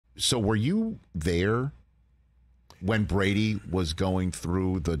So were you there when Brady was going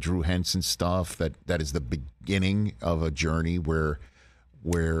through the Drew Henson stuff? That is the beginning of a journey where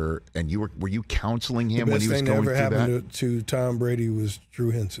and were you counseling him when he was going through that? The best thing that ever happened to Tom Brady was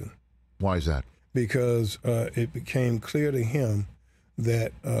Drew Henson. Why is that? Because it became clear to him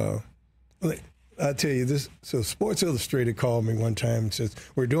that I tell you this. So Sports Illustrated called me one time and says,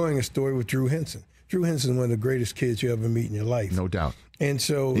 "We're doing a story with Drew Henson. Drew Henson is one of the greatest kids you ever meet in your life. No doubt. And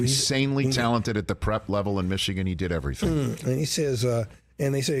so insanely talented at the prep level in Michigan. He did everything. And he says, and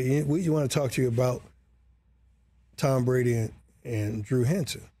they say, we want to talk to you about Tom Brady and Drew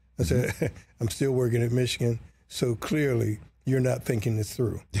Henson. I said, I'm still working at Michigan, so clearly you're not thinking this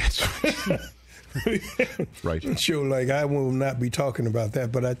through. That's right. So, like, I will not be talking about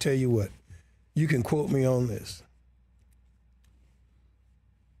that, but I tell you what, you can quote me on this.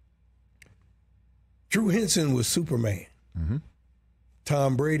 Drew Henson was Superman. Mm-hmm.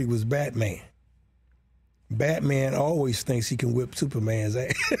 Tom Brady was Batman. Batman always thinks he can whip Superman's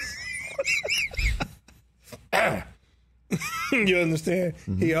ass. You understand?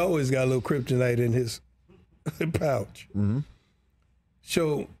 Mm-hmm. He always got a little kryptonite in his pouch. Mm-hmm.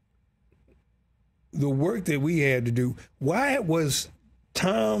 So the work that we had to do, why was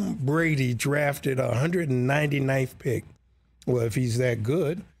Tom Brady drafted 199th pick? Well, if he's that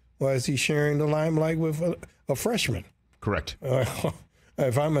good, why is he sharing the limelight with a freshman? Correct.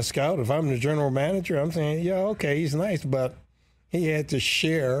 If I'm a scout, if I'm the general manager, I'm saying, yeah, okay, he's nice, but he had to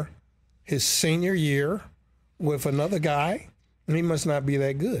share his senior year with another guy, and he must not be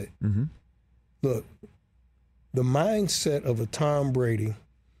that good. Mm-hmm. Look, the mindset of a Tom Brady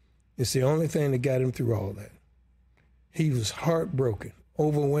is the only thing that got him through all that. He was heartbroken,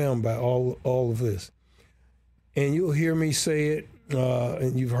 overwhelmed by all of this. And you'll hear me say it,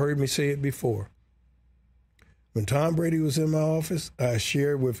 and you've heard me say it before. When Tom Brady was in my office, I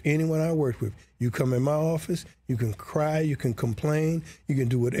shared with anyone I worked with. You come in my office, you can cry, you can complain, you can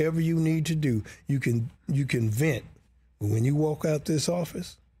do whatever you need to do. You can vent. But when you walk out this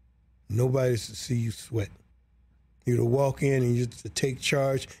office, nobody's to see you sweat. You're to walk in and you're to take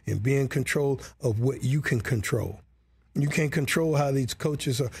charge and be in control of what you can control. You can't control how these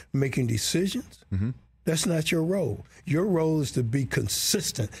coaches are making decisions. Mm-hmm. That's not your role. Your role is to be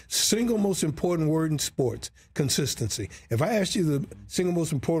consistent. Single most important word in sports, consistency. If I asked you the single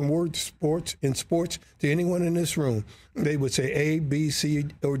most important word in sports to anyone in this room, they would say A, B, C,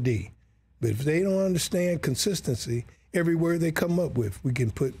 or D. But if they don't understand consistency, every word they come up with, we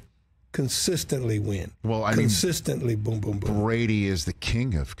can put consistently win. Well, I consistently mean, boom, boom, boom. Brady is the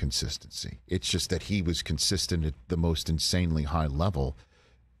king of consistency. It's just that he was consistent at the most insanely high level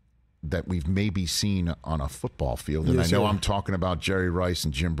that we've maybe seen on a football field. And yes, I know I'm talking about Jerry Rice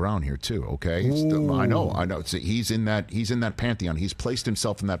and Jim Brown here too, okay? I know. So he's in that pantheon. He's placed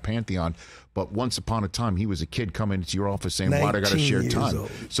himself in that pantheon. But once upon a time, he was a kid coming into your office saying, why do I got to share time?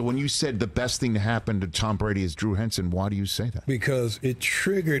 Old. So when you said the best thing to happen to Tom Brady is Drew Henson, why do you say that? Because it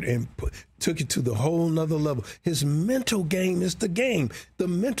triggered and took it to the whole nother level. His mental game is the game. The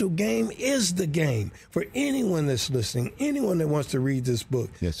mental game is the game. For anyone that's listening, anyone that wants to read this book,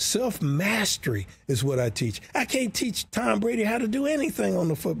 yes. Self-mastery is what I teach. I can't teach Tom Brady how to do anything on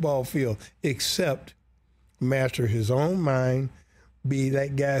the football field except master his own mind, be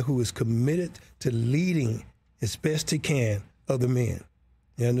that guy who is committed to leading as best he can other men.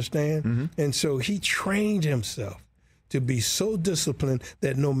 You understand? Mm-hmm. And so he trained himself to be so disciplined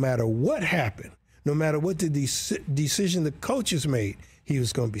that no matter what happened, no matter what the decision the coaches made, he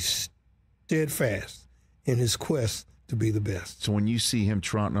was going to be steadfast in his quest to be the best. So when you see him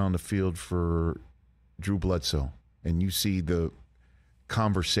trotting on the field for Drew Bledsoe and you see the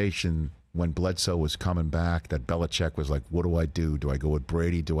conversation when Bledsoe was coming back, that Belichick was like, what do I do? Do I go with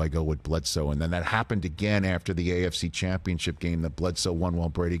Brady? Do I go with Bledsoe? And then that happened again after the AFC Championship game that Bledsoe won while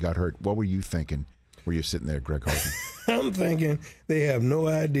Brady got hurt. What were you thinking? Were you sitting there, Greg Harden? I'm thinking they have no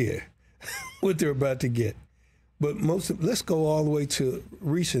idea what they're about to get. But let's go all the way to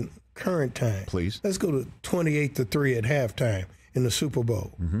recent current time. Please. Let's go to 28-3 at halftime in the Super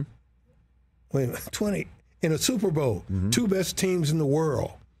Bowl. Mm-hmm. Wait a minute, in a Super Bowl, two best teams in the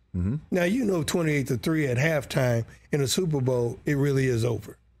world. Mm-hmm. Now, 28-3 at halftime in a Super Bowl, it really is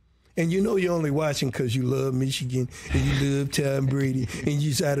over. And you're only watching because you love Michigan and you love Tom Brady and you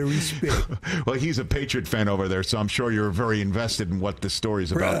just out of respect. Well, he's a Patriot fan over there, so I'm sure you're very invested in what the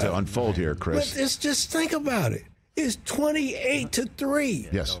story's about to unfold here, Chris. But just think about it. It's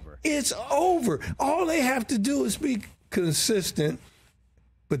 28-3. Yes. It's over. All they have to do is be consistent,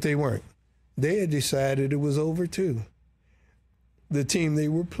 but they weren't. They had decided it was over, too. The team they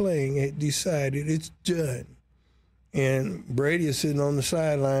were playing had decided it's done. And Brady is sitting on the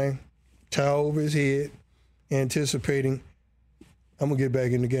sideline, towel over his head, anticipating, I'm going to get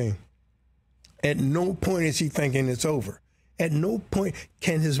back in the game. At no point is he thinking it's over. At no point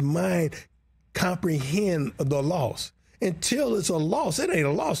can his mind comprehend the loss. Until it's a loss, it ain't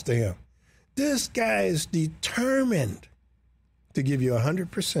a loss to him. This guy is determined to give you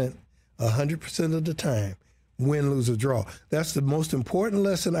 100% of the time, win, lose, or draw. That's the most important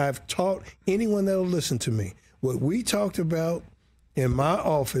lesson I've taught anyone that will listen to me. What we talked about in my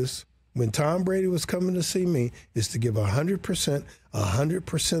office when Tom Brady was coming to see me is to give 100%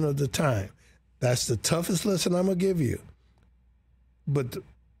 of the time. That's the toughest lesson I'm going to give you. But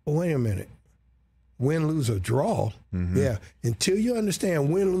wait a minute. Win, lose, or draw? Mm-hmm. Yeah. Until you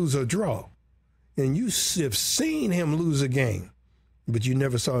understand win, lose, or draw, and you have seen him lose a game, but you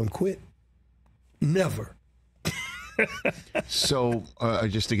never saw him quit. Never. So,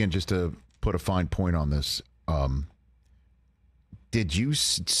 just to put a fine point on this, did you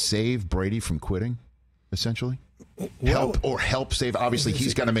save Brady from quitting, essentially? Well, help save? Obviously,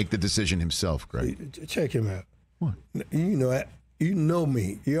 he's got to make the decision himself, Greg. Check him out. What? You know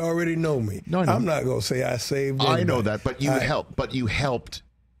me. You already know me. No, I'm not going to say I saved anybody. I know that, but you helped.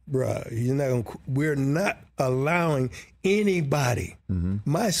 Bruh, we're not allowing anybody. Mm-hmm.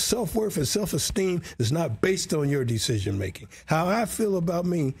 My self-worth and self-esteem is not based on your decision-making. How I feel about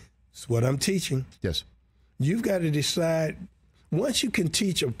me is what I'm teaching. Yes. You've got to decide. Once you can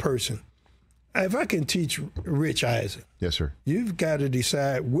teach a person, if I can teach Rich Eisen. Yes, sir. You've got to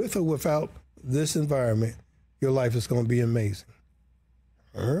decide with or without this environment, your life is going to be amazing.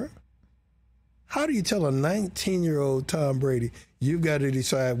 Huh? How do you tell a 19-year-old Tom Brady, you've got to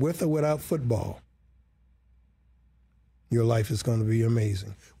decide with or without football, your life is going to be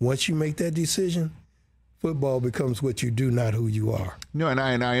amazing? Once you make that decision, football becomes what you do, not who you are. No, and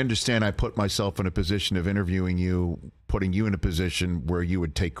I understand I put myself in a position of interviewing you, putting you in a position where you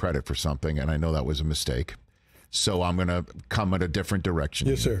would take credit for something, and I know that was a mistake. So I'm going to come in a different direction.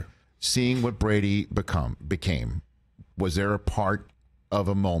 Yes, sir. Seeing what Brady became, was there a part of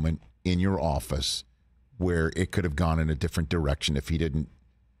a moment in your office where it could have gone in a different direction if he didn't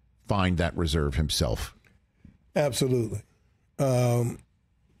find that reserve himself? Absolutely.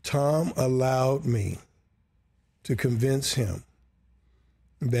 Tom allowed me to convince him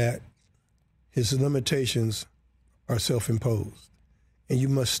that his limitations are self-imposed, and you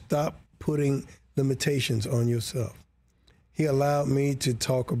must stop putting limitations on yourself. He allowed me to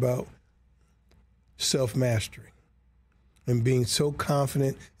talk about self-mastery and being so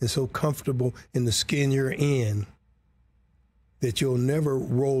confident and so comfortable in the skin you're in that you'll never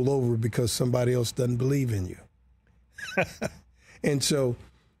roll over because somebody else doesn't believe in you. And so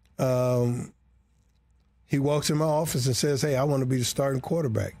he walks in my office and says, hey, I want to be the starting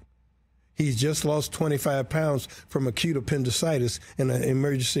quarterback. He's just lost 25 pounds from acute appendicitis in an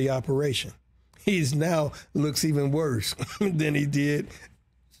emergency operation. He's now looks even worse than he did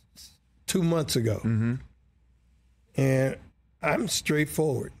 2 months ago. Mm-hmm. And I'm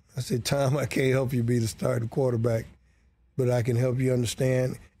straightforward. I said, Tom, I can't help you be the starting quarterback, but I can help you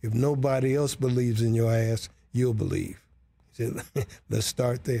understand if nobody else believes in your ass, you'll believe. He said, let's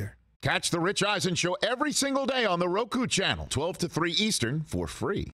start there. Catch the Rich Eisen Show every single day on the Roku channel, 12 to 3 Eastern, for free.